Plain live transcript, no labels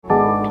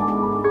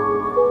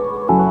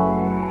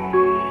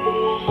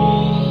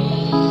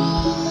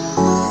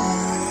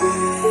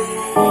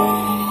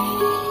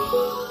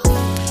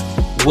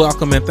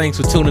Welcome and thanks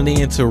for tuning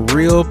in to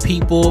Real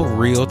People,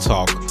 Real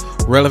Talk.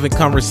 Relevant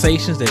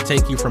conversations that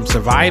take you from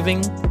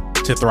surviving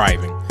to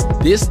thriving.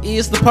 This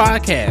is the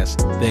podcast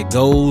that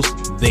goes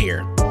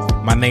there.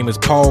 My name is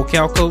Paul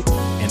Calco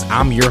and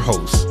I'm your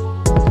host.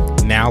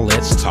 Now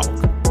let's talk.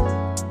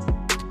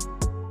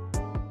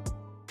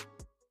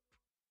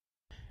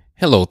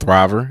 Hello,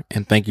 Thriver,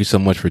 and thank you so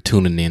much for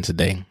tuning in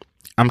today.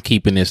 I'm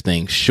keeping this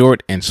thing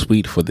short and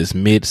sweet for this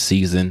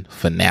mid-season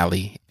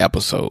finale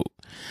episode.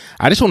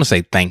 I just want to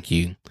say thank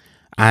you.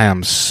 I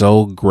am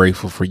so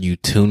grateful for you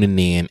tuning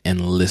in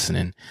and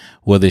listening,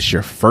 whether it's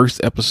your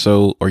first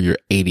episode or your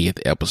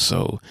 80th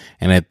episode.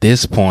 And at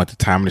this point, at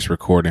the time of this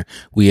recording,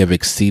 we have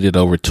exceeded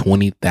over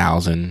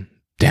 20,000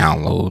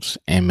 downloads.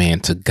 And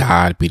man, to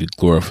God be the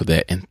glory for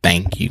that. And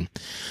thank you.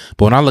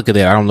 But when I look at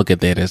that, I don't look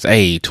at that as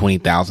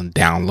 20,000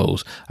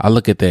 downloads. I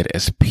look at that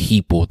as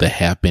people that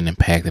have been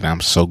impacted.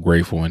 I'm so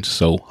grateful and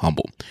so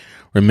humble.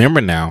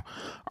 Remember now,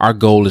 our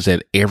goal is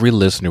that every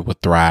listener will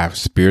thrive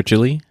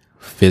spiritually,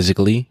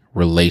 physically,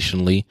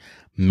 relationally,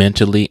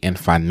 mentally, and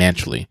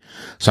financially.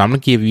 So I'm going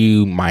to give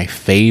you my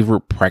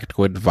favorite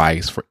practical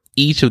advice for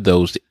each of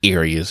those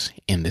areas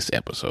in this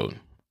episode.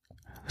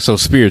 So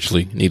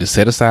spiritually, you need to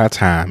set aside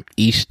time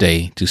each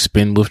day to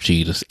spend with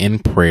Jesus in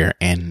prayer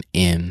and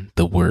in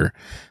the Word.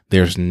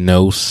 There's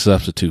no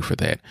substitute for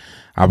that.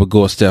 I would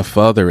go a step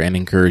further and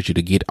encourage you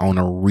to get on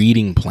a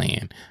reading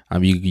plan.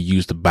 You can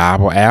use the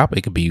Bible app.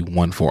 It could be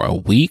one for a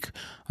week,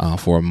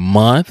 for a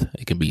month.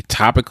 It can be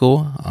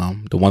topical.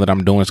 The one that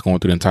I'm doing is going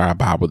through the entire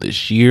Bible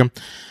this year.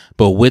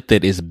 But with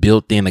it is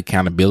built-in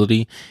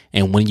accountability.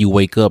 And when you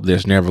wake up,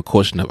 there's never a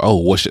question of,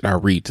 what should I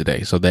read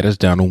today? So that has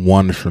done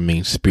wonders for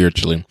me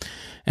spiritually.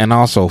 And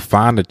also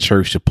find a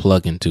church to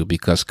plug into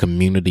because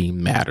community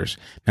matters.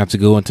 Now, to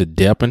go into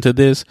depth into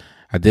this,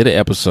 I did an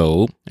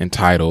episode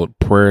entitled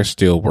Prayer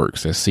Still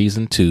Works. That's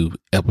season 2,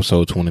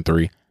 episode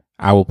 23.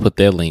 I will put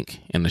that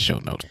link in the show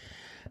notes.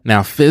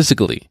 Now,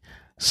 physically,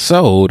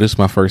 so this is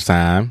my first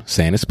time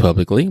saying this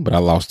publicly, but I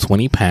lost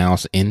 20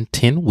 pounds in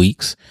 10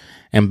 weeks.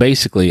 And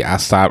basically, I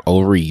stopped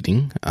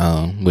overeating,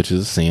 which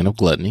is a sin of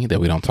gluttony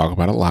that we don't talk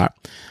about a lot.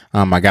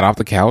 I got off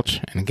the couch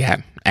and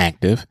got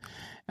active.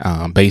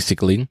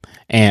 Basically,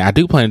 and I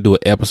do plan to do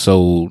an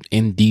episode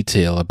in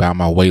detail about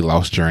my weight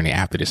loss journey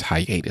after this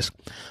hiatus.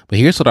 But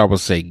here's what I would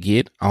say.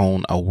 Get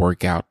on a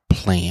workout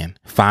plan.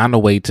 Find a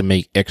way to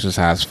make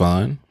exercise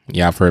fun.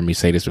 Yeah, I've heard me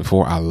say this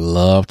before. I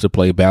love to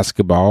play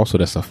basketball, so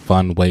that's a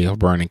fun way of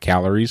burning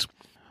calories.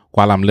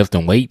 While I'm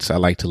lifting weights, I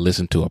like to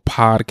listen to a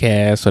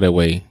podcast, so that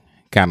way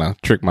kind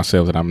of trick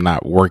myself that I'm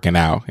not working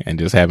out and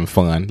just having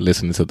fun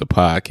listening to the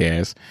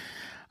podcast.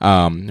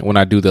 When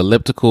I do the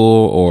elliptical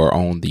or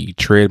on the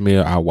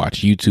treadmill, I watch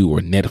YouTube or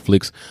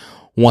Netflix.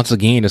 Once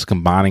again, it's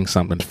combining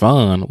something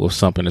fun with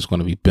something that's going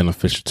to be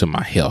beneficial to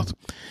my health.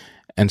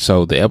 And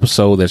so the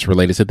episode that's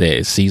related to that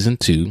is season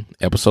 2,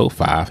 episode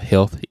 5,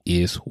 Health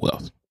is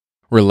Wealth.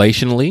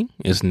 Relationally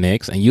is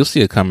next, and you'll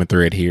see a common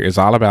thread here. It's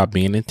all about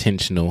being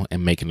intentional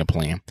and making a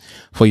plan.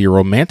 For your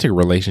romantic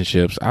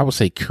relationships, I would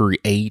say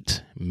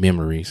create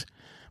memories.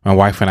 My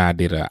wife and I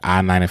did a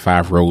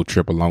I-95 road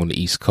trip along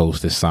the East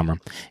Coast this summer,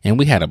 and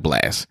we had a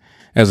blast.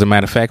 As a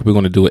matter of fact, we're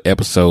going to do an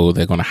episode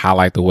that's going to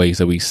highlight the ways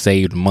that we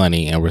saved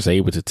money and was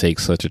able to take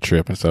such a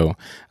trip. And so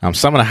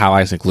some of the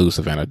highlights include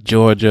Savannah,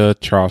 Georgia,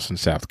 Charleston,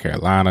 South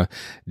Carolina,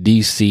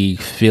 D.C.,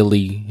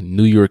 Philly,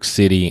 New York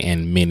City,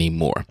 and many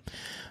more.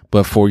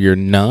 But for your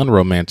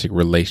non-romantic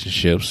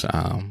relationships,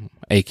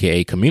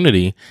 aka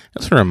community, I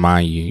just want to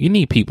remind you, you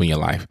need people in your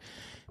life.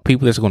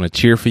 People that's going to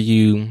cheer for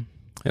you,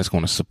 that's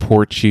going to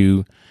support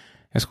you,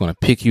 that's going to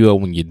pick you up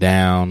when you're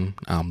down,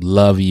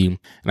 love you.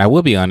 And I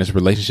will be honest,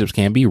 relationships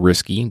can be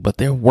risky, but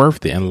they're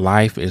worth it. And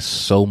life is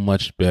so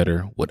much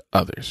better with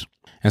others.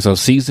 And so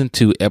season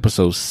 2,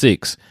 episode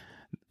 6,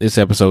 this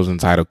episode is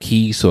entitled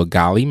Keys to a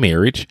Godly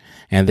Marriage.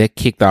 And that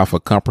kicked off a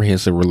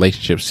comprehensive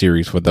relationship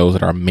series for those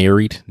that are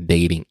married,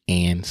 dating,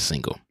 and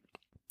single.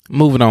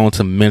 Moving on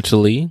to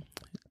mentally,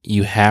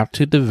 you have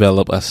to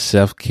develop a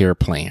self-care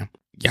plan.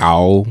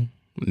 Y'all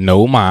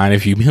know mine.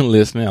 If you've been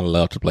listening, I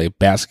love to play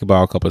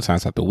basketball a couple of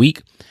times out the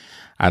week.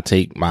 I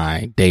take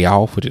my day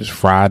off, which is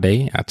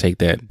Friday. I take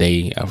that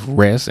day of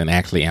rest and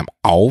actually am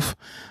off.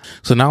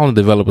 So not only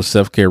develop a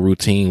self-care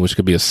routine, which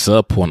could be a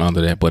sub point under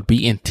that, but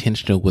be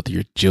intentional with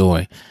your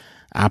joy.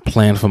 I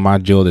planned for my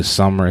joy this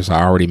summer, as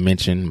I already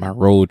mentioned, my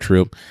road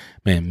trip.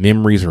 Man,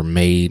 memories were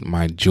made.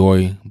 My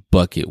joy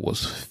bucket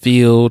was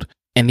filled.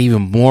 And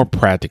even more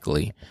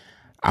practically,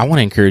 I want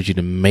to encourage you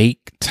to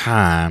make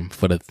time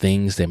for the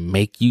things that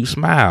make you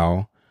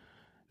smile,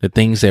 the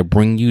things that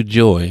bring you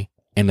joy,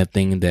 and the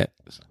thing that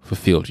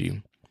fulfills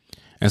you.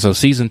 And so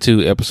season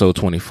 2, episode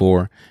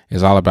 24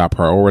 is all about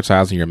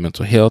prioritizing your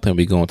mental health. And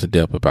we go into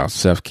depth about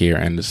self-care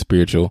and the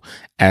spiritual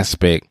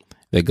aspect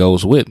that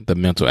goes with the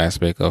mental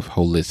aspect of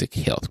holistic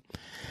health.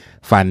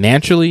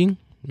 Financially,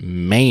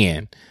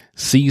 man,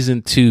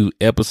 season 2,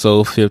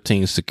 episode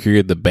 15,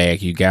 Secure the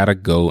Bag. You got to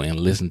go and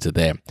listen to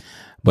that.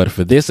 But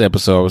for this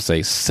episode, I would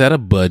say set a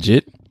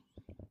budget.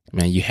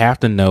 Man, you have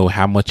to know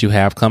how much you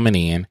have coming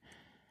in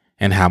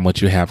and how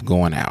much you have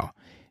going out.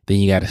 then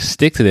you got to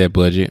stick to that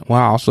budget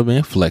while also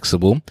being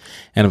flexible.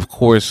 And of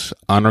course,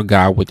 honor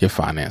God with your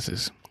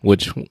finances,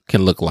 which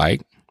can look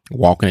like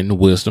walking in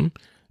wisdom,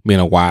 being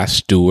a wise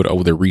steward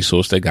over the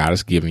resource that God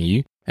has given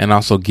you, and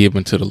also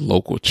giving to the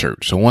local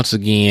church. So once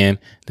again,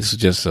 this is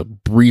just a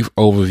brief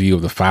overview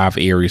of the 5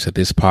 areas that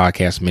this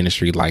podcast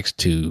ministry likes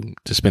to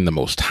spend the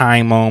most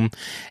time on.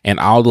 And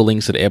all the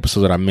links to the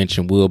episode that I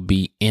mentioned will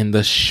be in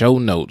the show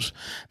notes.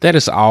 That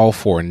is all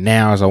for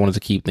now, as I wanted to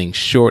keep things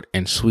short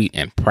and sweet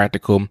and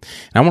practical. And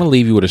I want to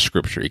leave you with a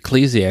scripture,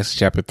 Ecclesiastes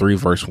chapter 3,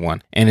 verse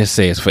 1. And it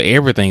says, "For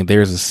everything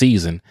there is a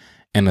season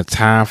and a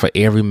time for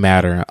every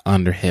matter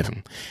under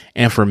heaven."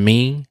 And for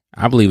me,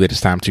 I believe that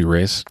it's time to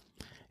rest.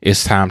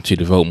 It's time to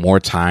devote more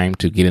time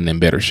to getting in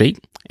better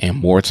shape and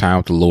more time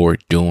with the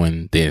Lord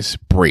during this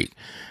break.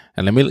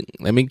 And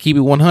let me keep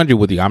it 100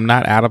 with you. I'm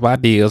not out of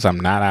ideas. I'm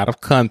not out of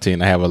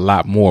content. I have a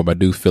lot more, but I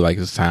do feel like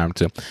it's time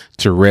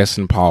to rest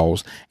and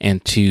pause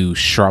and to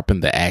sharpen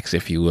the axe,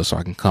 if you will, so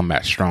I can come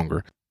back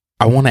stronger.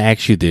 I want to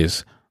ask you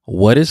this.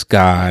 What is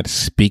God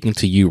speaking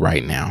to you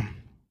right now?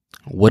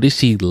 What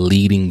is he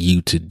leading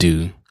you to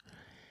do?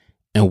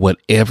 And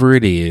whatever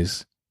it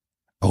is,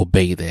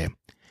 obey that.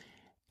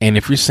 And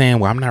if you're saying,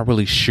 well, I'm not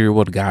really sure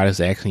what God is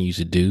asking you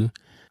to do,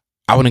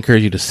 I would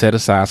encourage you to set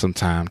aside some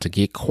time to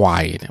get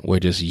quiet,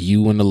 where just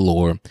you and the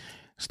Lord.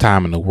 It's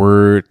time in the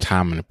word,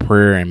 time in the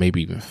prayer, and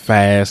maybe even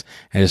fast,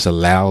 and just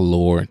allow the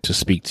Lord to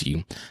speak to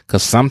you.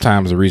 Because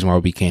sometimes the reason why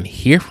we can't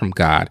hear from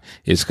God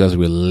is because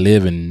we're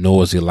living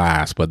noisy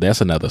lives. But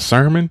that's another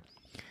sermon,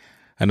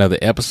 another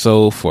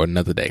episode for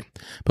another day.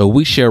 But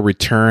we shall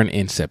return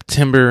in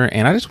September.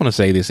 And I just want to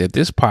say this. If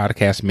this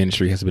podcast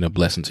ministry has been a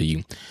blessing to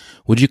you,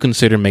 would you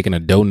consider making a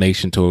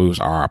donation towards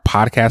our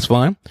podcast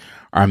fund?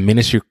 Our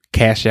ministry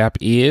cash app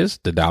is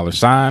the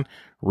 $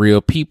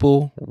 Real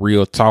People,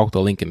 Real Talk, the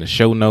link in the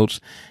show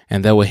notes.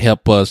 And that will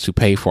help us to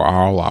pay for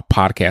all our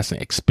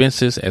podcasting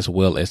expenses as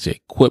well as the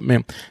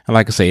equipment. And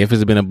like I say, if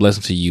it's been a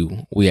blessing to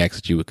you, we ask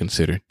that you would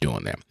consider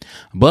doing that.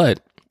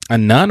 But a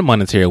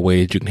non-monetary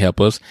way that you can help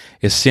us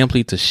is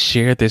simply to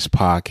share this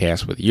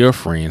podcast with your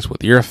friends,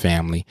 with your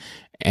family,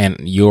 and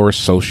your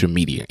social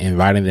media,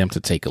 inviting them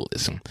to take a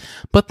listen.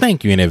 But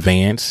thank you in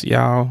advance,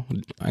 y'all.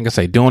 Like I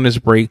say, during this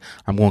break,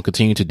 I'm going to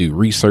continue to do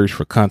research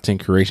for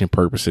content creation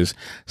purposes,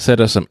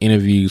 set up some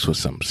interviews with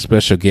some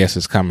special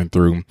guests coming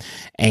through.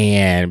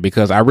 And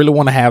because I really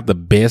want to have the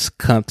best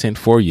content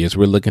for you, as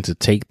we're looking to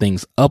take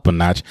things up a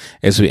notch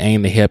as we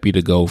aim to help you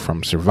to go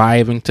from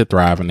surviving to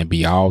thriving and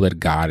be all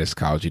that God has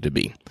called you to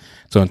be.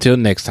 So until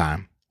next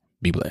time,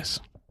 be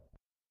blessed.